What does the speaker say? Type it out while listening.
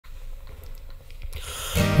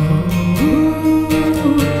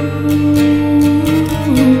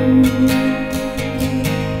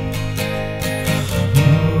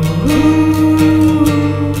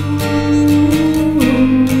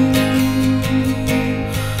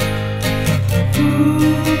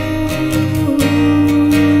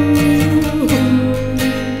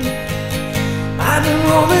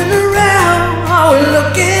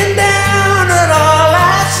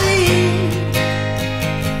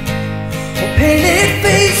Painted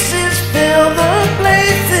faces fill the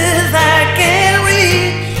places I can't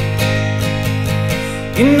reach.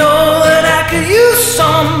 You know that I could use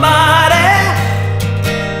somebody.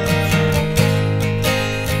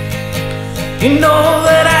 You know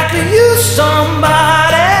that I could use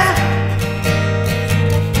somebody.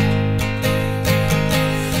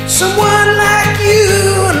 Someone like you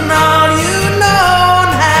and all you know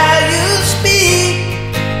and how you speak.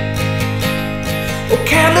 Oh,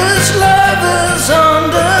 careless lovers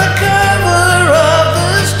under cover of the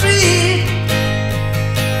street.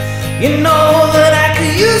 You know that I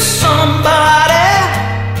could use somebody.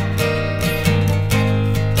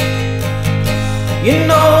 You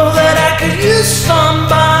know that I could use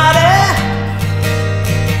somebody.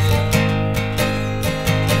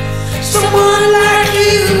 Someone like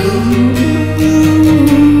you.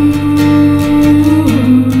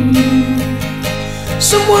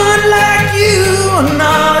 Someone like you and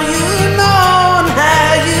all you know and how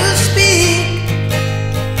you speak.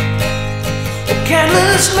 Oh,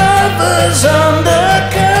 careless lovers under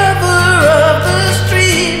cover of the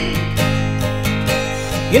street.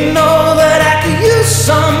 You know that I could use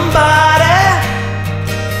somebody.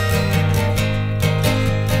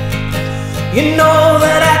 You know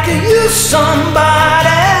that I could use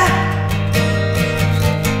somebody.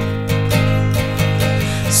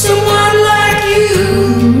 Someone like you.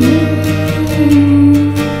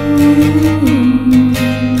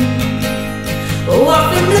 Oh,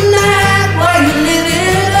 up in the night while you live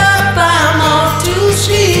it up, I'm off to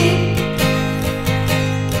sleep.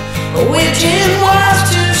 Witching